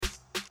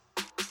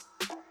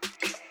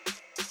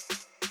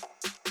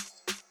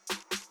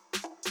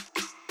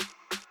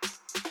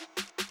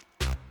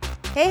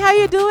Hey, how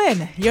you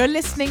doing? You're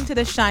listening to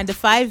the Shine to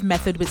 5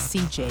 Method with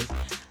CJ.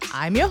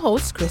 I'm your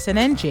host, Kristen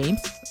N.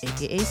 James,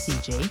 aka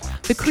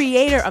CJ, the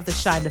creator of the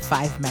Shine to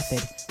 5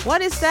 Method.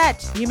 What is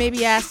that? You may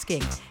be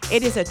asking.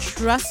 It is a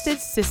trusted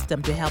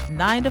system to help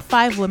 9 to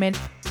 5 women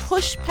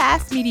push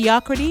past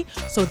mediocrity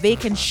so they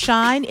can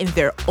shine in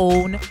their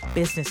own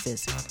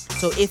businesses.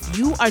 So if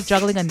you are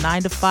juggling a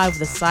 9 to 5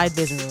 with a side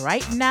business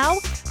right now,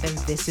 then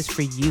this is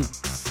for you.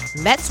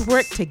 Let's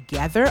work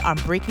together on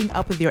breaking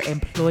up with your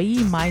employee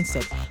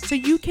mindset so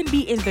you can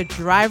be in the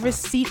driver's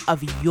seat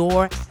of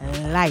your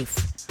life.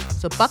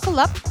 So buckle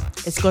up.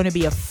 It's going to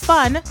be a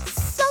fun,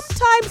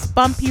 sometimes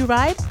bumpy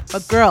ride,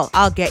 but girl,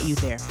 I'll get you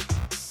there.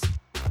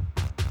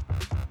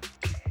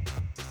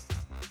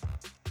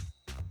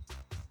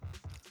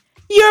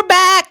 You're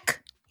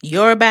back.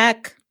 You're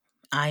back.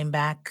 I'm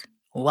back.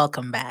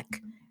 Welcome back.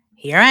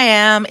 Here I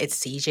am. It's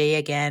CJ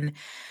again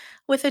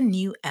with a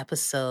new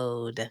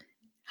episode.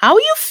 How are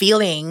you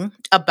feeling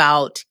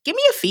about, give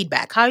me your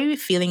feedback. How are you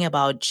feeling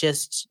about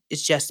it's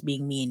just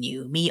being me and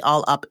you, me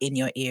all up in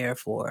your ear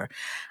for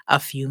a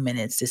few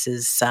minutes? This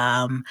is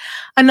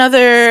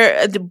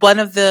another one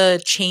of the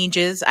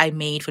changes I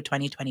made for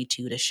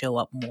 2022 to show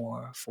up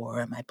more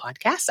for my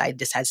podcast. I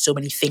just had so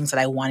many things that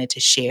I wanted to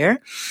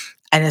share.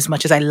 And as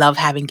much as I love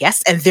having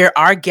guests, and there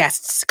are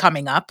guests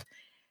coming up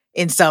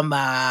in some,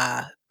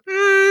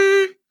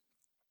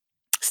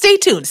 stay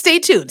tuned.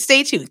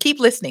 Keep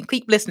listening.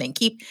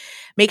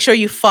 Make sure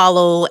you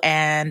follow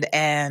and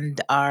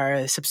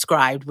are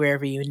subscribed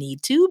wherever you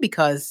need to,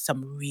 because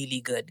some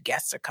really good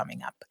guests are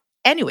coming up.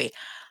 Anyway,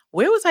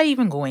 where was I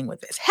even going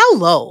with this?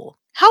 Hello.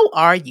 How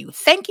are you?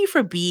 Thank you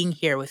for being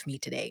here with me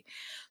today.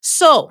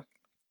 So,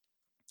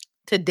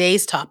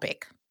 today's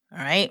topic, all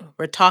right?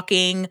 We're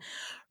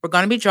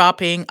going to be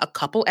dropping a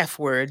couple F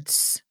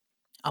words.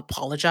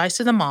 Apologize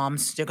to the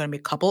moms. There are going to be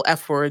a couple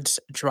F words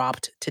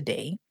dropped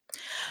today.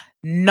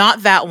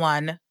 Not that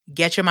one.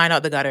 Get your mind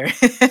out the gutter.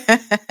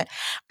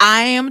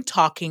 I am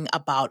talking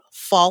about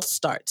false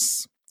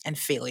starts and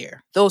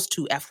failure. Those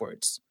two F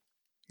words.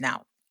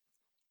 Now,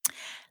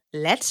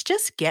 let's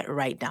just get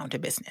right down to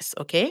business,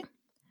 okay?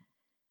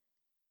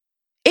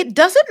 It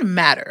doesn't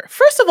matter.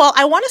 First of all,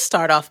 I want to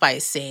start off by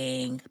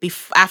saying,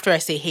 after I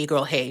say, hey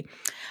girl, hey,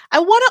 I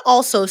want to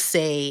also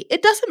say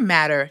it doesn't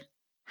matter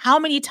how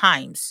many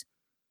times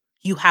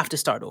you have to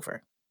start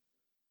over.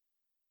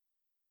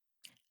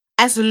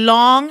 As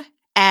long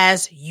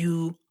as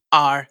you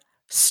are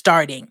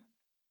starting.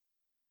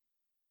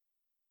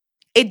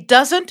 It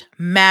doesn't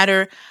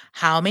matter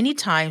how many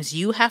times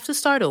you have to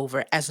start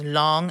over as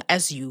long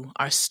as you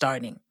are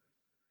starting.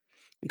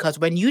 Because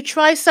when you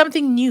try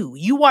something new,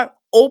 you are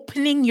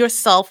opening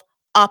yourself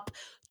up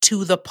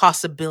to the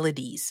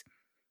possibilities.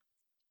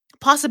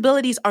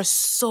 Possibilities are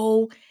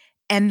so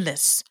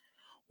endless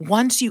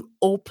once you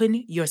open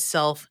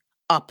yourself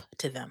up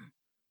to them.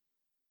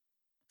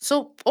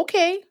 So,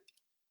 okay,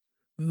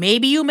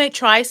 maybe you may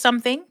try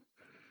something.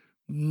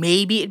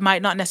 Maybe it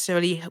might not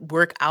necessarily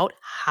work out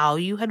how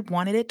you had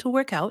wanted it to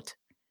work out.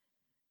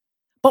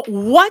 But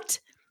what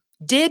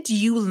did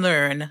you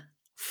learn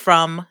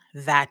from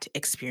that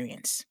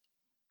experience?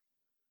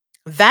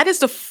 That is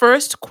the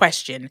first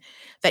question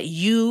that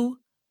you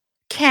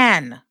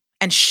can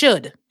and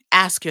should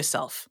ask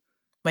yourself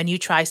when you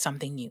try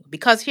something new.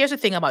 Because here's the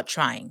thing about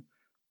trying.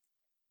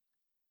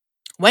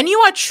 When you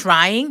are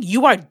trying,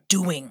 you are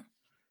doing.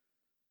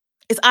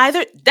 It's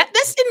either,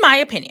 that's in my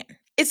opinion,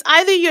 it's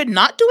either you're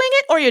not doing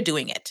it or you're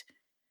doing it.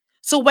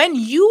 So when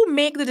you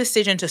make the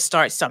decision to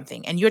start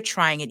something and you're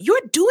trying it,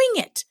 you're doing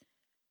it.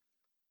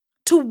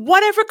 To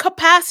whatever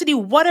capacity,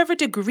 whatever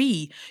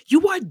degree,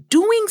 you are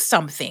doing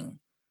something.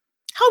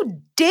 How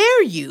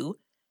dare you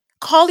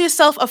call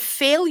yourself a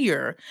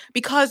failure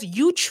because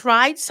you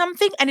tried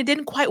something and it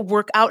didn't quite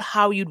work out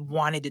how you'd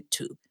wanted it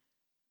to?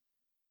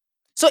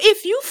 So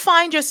if you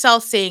find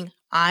yourself saying,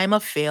 I'm a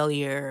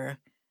failure,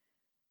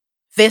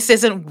 this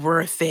isn't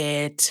worth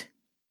it,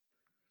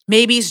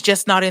 maybe it's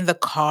just not in the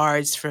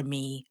cards for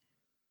me,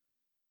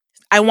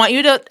 I want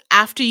you to,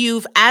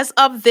 as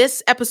of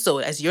this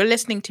episode, as you're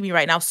listening to me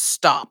right now,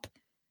 stop.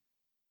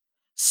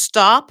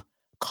 Stop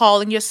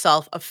calling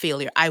yourself a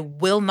failure. I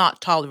will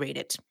not tolerate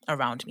it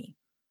around me.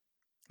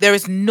 There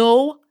is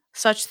no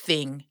such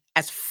thing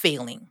as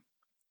failing.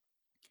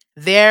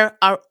 There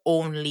are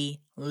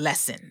only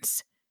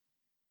lessons.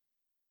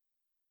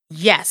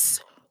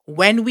 Yes,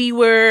 when we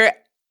were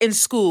in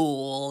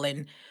school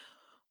and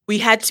we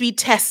had to be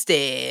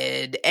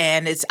tested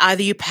and it's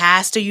either you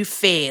passed or you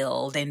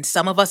failed, and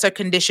some of us are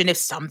conditioned if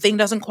something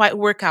doesn't quite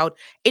work out,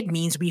 it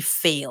means we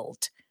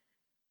failed.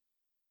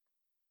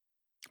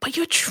 But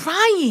you're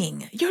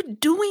trying, you're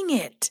doing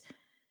it.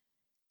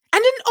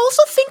 And then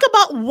also think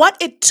about what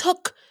it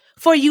took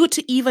for you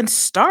to even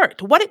start,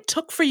 what it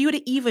took for you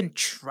to even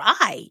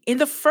try in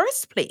the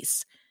first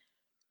place.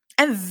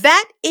 And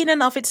that in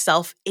and of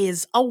itself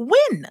is a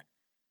win.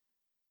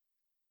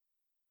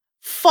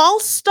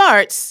 False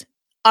starts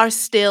are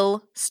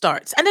still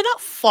starts. And they're not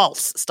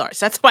false starts.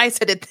 That's why I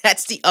said it.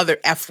 That's the other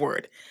F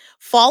word.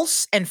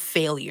 False and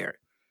failure.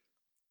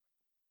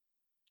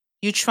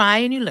 You try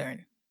and you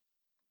learn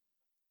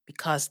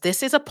because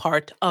this is a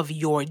part of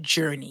your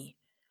journey.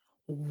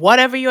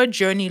 Whatever your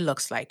journey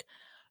looks like,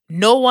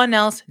 no one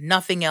else,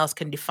 nothing else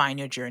can define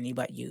your journey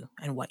but you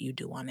and what you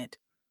do on it.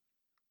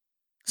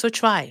 So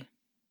try.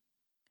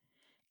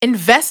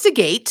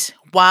 Investigate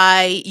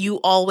why you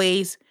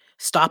always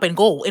stop and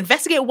go.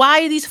 Investigate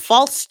why these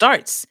false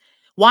starts.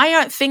 Why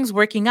aren't things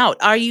working out?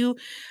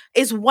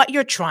 Is what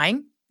you're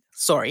trying,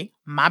 sorry,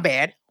 my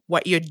bad,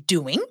 what you're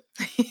doing,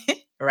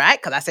 right?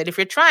 Because I said if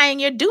you're trying,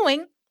 you're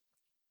doing.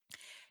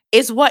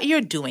 Is what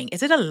you're doing,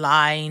 is it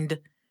aligned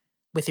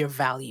with your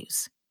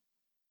values?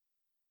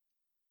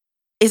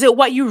 Is it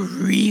what you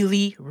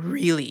really,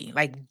 really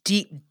like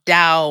deep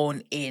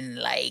down in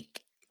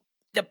like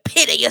the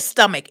pit of your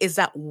stomach? Is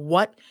that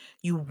what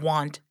you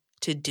want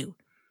to do?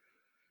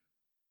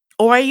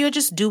 Or are you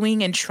just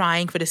doing and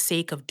trying for the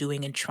sake of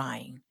doing and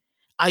trying?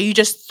 Are you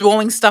just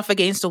throwing stuff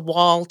against the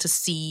wall to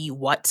see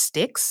what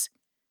sticks?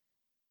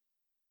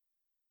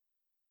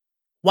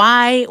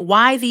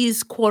 Why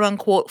these quote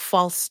unquote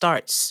false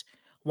starts?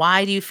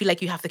 Why do you feel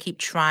like you have to keep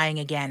trying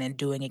again and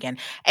doing again?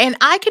 And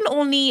I can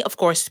only, of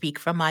course, speak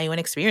from my own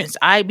experience.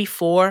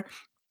 While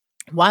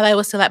I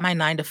was still at my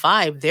 9 to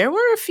 5, there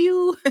were a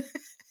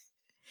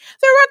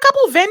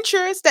couple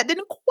ventures that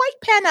didn't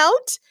quite pan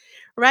out,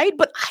 right?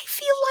 But I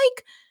feel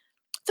like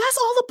that's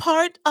all a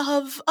part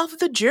of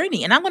the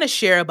journey. And I'm going to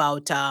share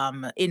about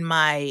in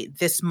my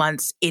this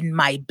month's in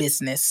my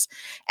business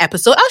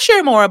episode. I'll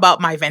share more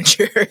about my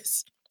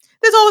ventures.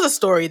 There's always a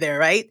story there,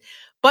 right?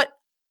 But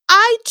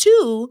I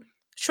too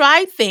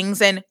tried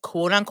things and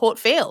quote unquote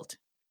failed.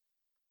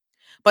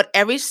 But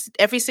every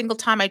single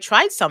time I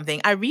tried something,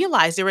 I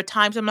realized there were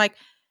times I'm like,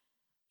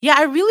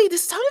 yeah,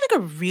 this sounded like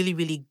a really,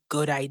 really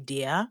good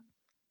idea.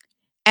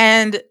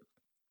 And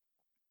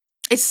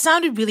it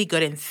sounded really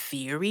good in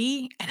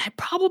theory, and I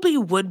probably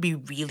would be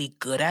really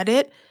good at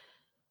it,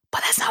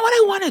 but that's not what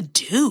I want to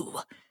do.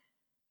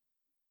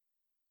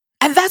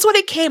 And that's what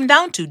it came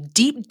down to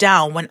deep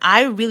down when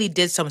I really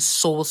did some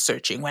soul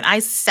searching, when I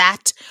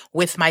sat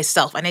with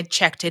myself and I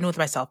checked in with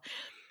myself.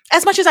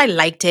 As much as I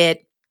liked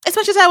it, as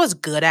much as I was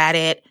good at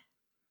it,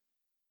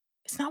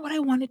 it's not what I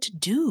wanted to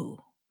do.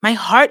 My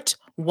heart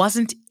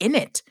wasn't in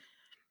it.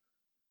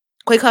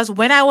 Because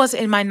when I was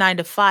in my 9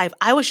 to 5,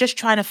 I was just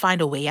trying to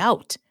find a way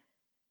out.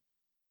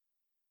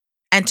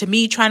 And to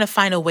me, trying to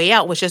find a way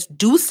out was just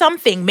do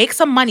something, make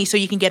some money so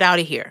you can get out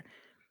of here.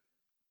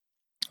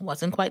 It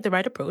wasn't quite the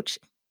right approach.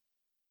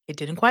 It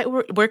didn't quite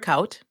work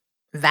out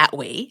that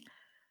way.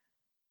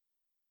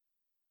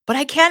 But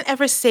I can't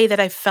ever say that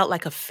I felt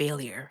like a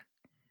failure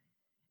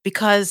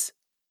because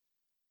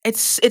it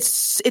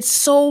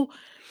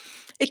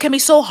can be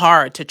so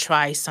hard to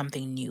try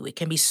something new. It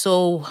can be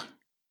so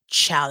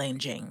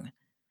challenging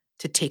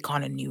to take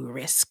on a new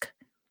risk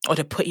or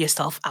to put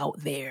yourself out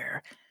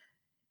there,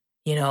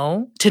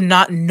 to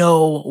not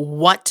know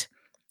what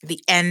the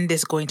end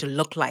is going to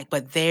look like,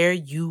 but there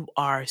you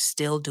are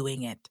still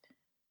doing it.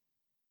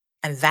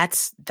 And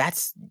that's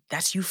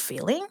you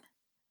failing?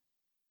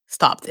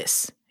 Stop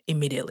this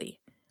immediately.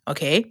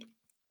 Okay?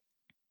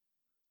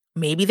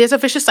 Maybe there's a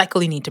vicious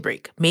cycle you need to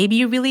break. Maybe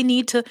you really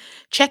need to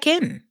check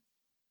in.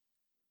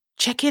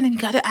 Check in and you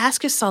got to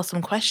ask yourself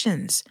some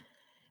questions.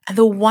 And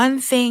the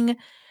one thing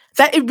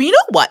you know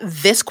what?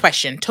 This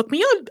question took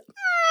me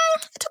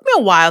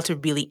a while to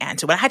really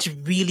answer, but I had to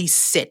really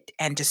sit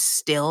and just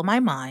still my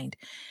mind,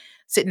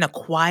 sit in a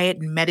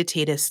quiet,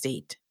 meditative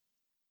state.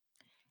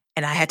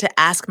 And I had to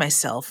ask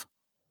myself,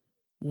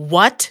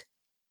 what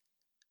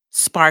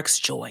sparks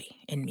joy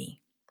in me?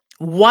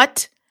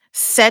 What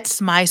sets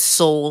my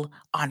soul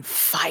on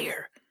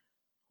fire?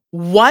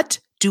 What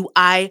do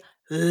I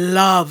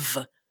love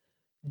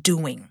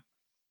doing?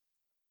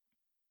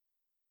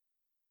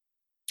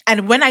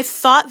 And when I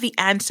thought the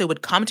answer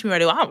would come to me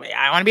right away,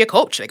 I want to be a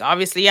coach. Like,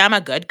 obviously, I'm a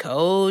good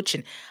coach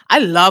and I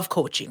love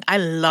coaching.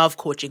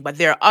 But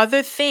there are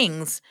other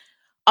things,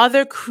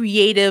 other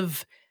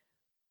creative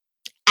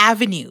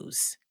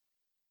avenues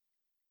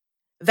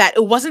that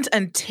it wasn't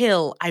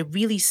until I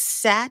really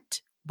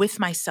sat with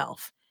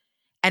myself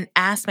and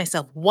asked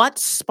myself, what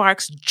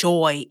sparks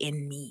joy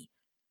in me?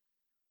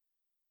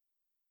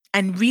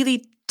 And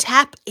really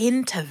tap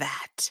into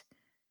that.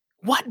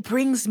 What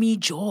brings me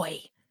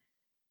joy?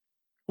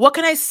 What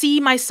can I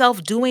see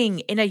myself doing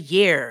in a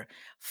year,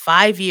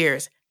 5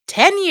 years,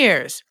 10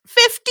 years,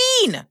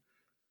 15?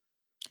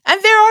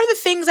 And there are the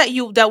things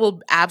that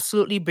will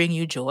absolutely bring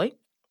you joy.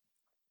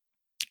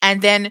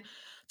 And then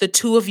the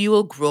two of you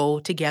will grow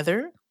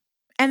together,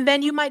 and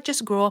then you might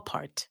just grow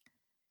apart.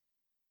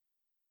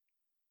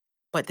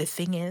 But the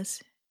thing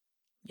is,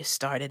 you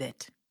started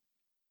it.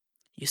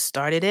 You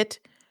started it,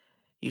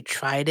 you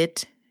tried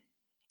it,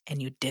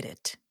 and you did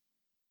it.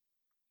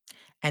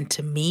 And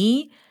to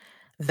me,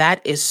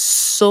 that is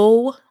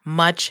so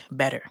much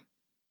better.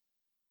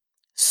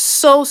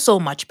 So, so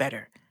much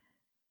better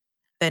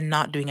than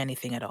not doing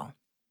anything at all.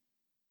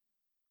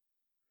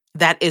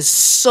 That is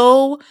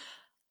so,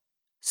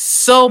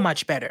 so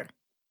much better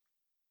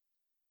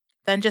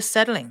than just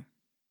settling.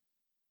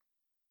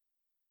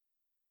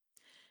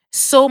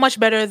 So much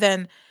better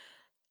than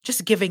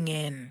just giving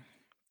in.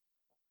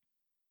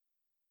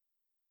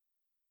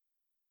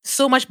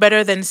 So much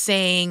better than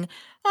saying,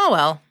 oh,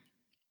 well,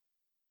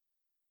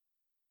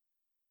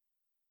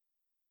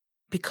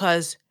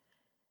 because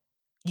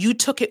you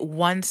took it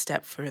one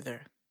step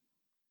further.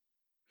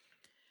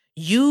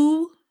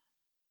 You,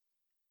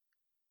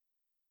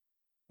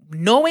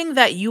 knowing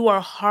that you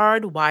are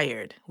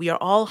hardwired, we are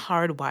all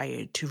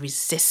hardwired to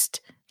resist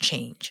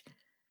change.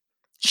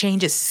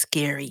 Change is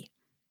scary.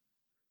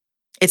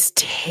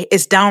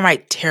 It's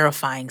downright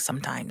terrifying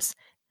sometimes.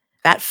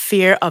 That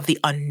fear of the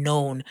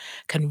unknown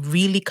can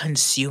really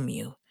consume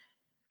you.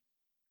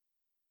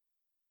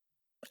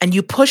 And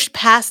you pushed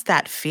past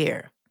that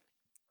fear.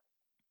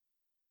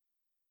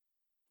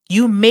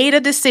 You made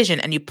a decision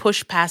and you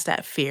pushed past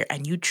that fear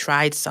and you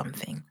tried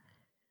something.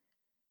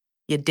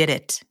 You did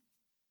it.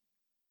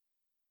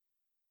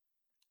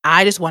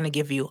 I just want to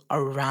give you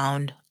a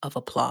round of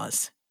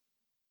applause.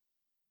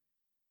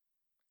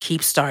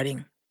 Keep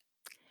starting.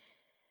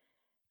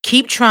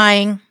 Keep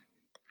trying.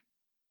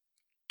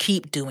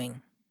 Keep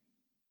doing.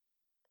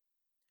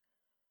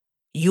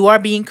 You are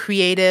being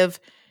creative.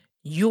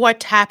 You are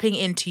tapping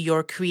into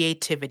your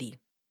creativity.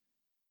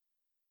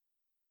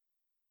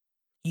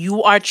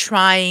 You are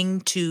trying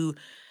to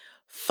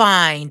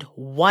find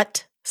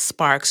what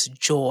sparks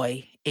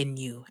joy in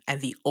you.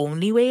 And the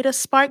only way to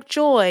spark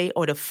joy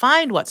or to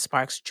find what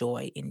sparks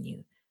joy in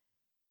you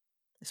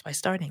is by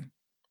starting.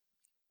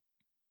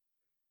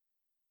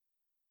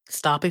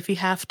 Stop if you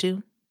have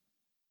to.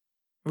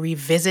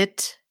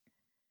 Revisit.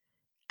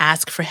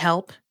 Ask for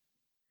help.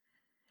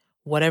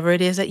 Whatever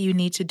it is that you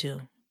need to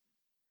do,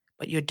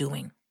 but you're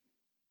doing.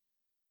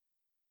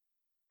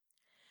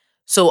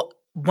 So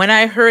when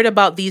I heard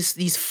about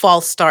these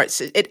false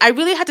starts, I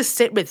really had to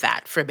sit with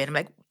that for a bit. I'm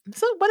like,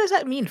 so what does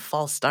that mean,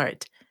 false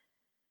start?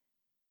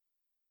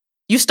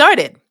 You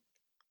started.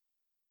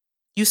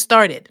 You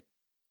started.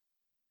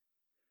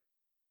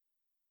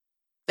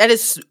 That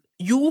is,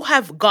 you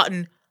have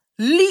gotten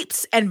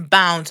leaps and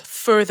bounds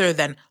further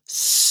than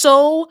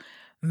so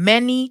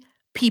many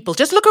people.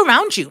 Just look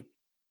around you.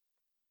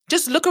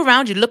 Just look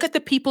around you. Look at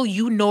the people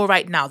you know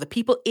right now, the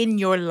people in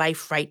your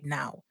life right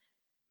now.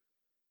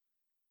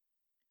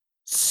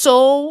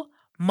 So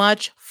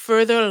much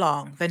further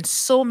along than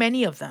so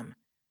many of them.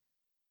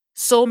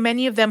 So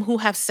many of them who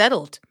have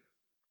settled.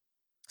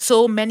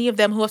 So many of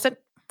them who have said,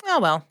 oh,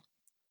 well.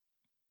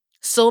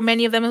 So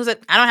many of them who said,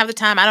 I don't have the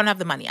time. I don't have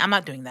the money. I'm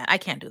not doing that. I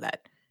can't do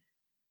that.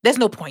 There's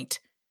no point.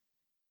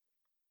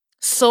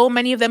 So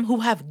many of them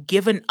who have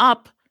given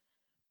up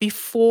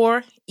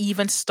before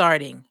even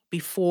starting,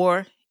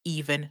 before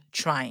even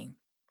trying.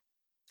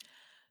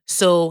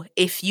 So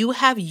if you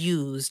have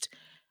used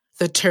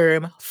the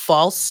term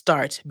false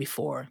start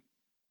before,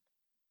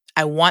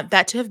 I want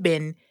that to have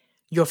been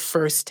your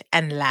first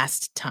and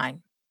last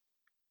time.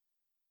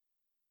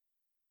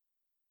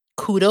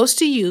 Kudos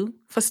to you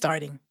for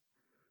starting.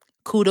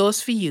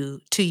 Kudos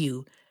to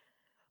you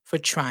for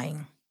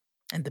trying.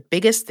 And the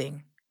biggest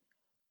thing,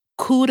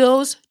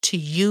 kudos to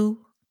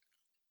you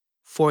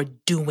for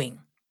doing.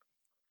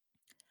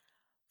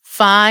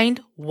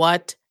 Find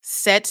what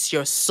sets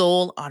your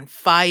soul on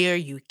fire.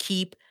 You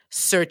keep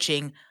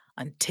searching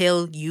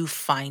until you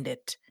find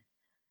it.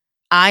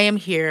 I am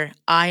here.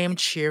 I am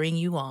cheering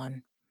you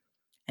on.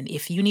 And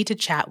if you need to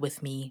chat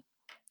with me,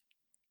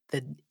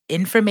 the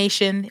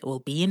information will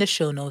be in the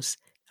show notes.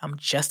 I'm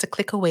just a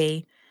click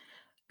away.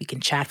 We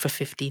can chat for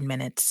 15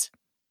 minutes.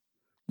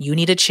 You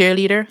need a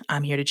cheerleader?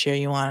 I'm here to cheer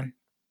you on.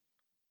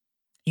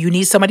 You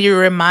need somebody to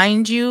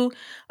remind you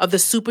of the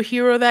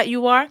superhero that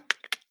you are?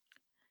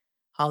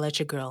 I'll let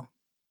your girl.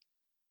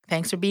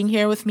 Thanks for being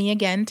here with me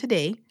again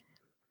today.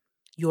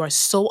 You are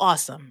so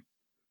awesome.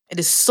 It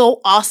is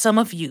so awesome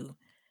of you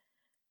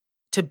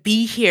to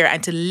be here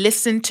and to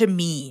listen to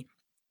me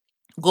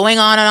going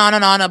on and on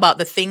and on about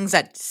the things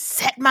that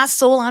set my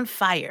soul on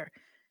fire.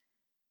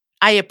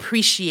 I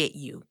appreciate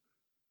you.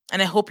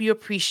 And I hope you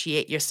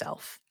appreciate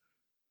yourself.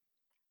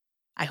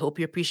 I hope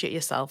you appreciate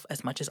yourself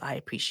as much as I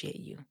appreciate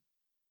you.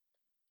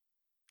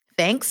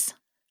 Thanks.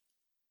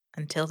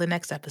 Until the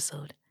next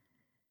episode.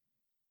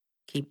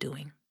 Keep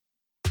doing.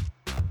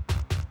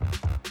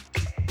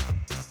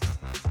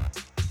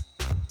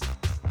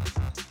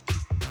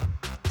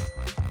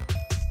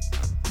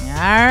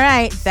 All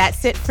right,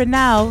 that's it for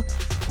now.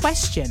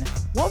 Question: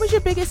 what was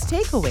your biggest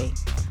takeaway?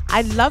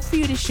 I'd love for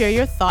you to share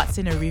your thoughts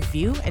in a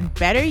review, and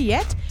better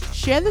yet,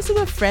 share this with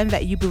a friend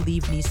that you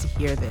believe needs to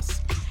hear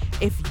this.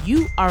 If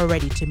you are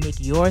ready to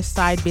make your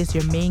side biz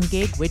your main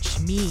gig, which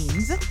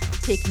means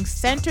taking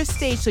center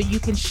stage so you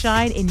can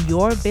shine in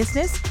your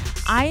business,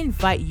 I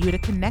invite you to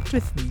connect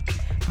with me.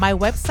 My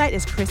website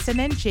is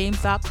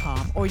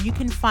KristenNJames.com, or you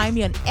can find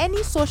me on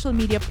any social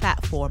media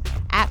platform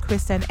at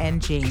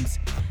KristenNJames.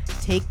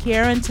 Take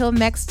care until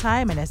next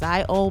time, and as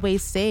I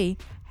always say,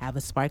 have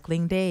a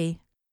sparkling day.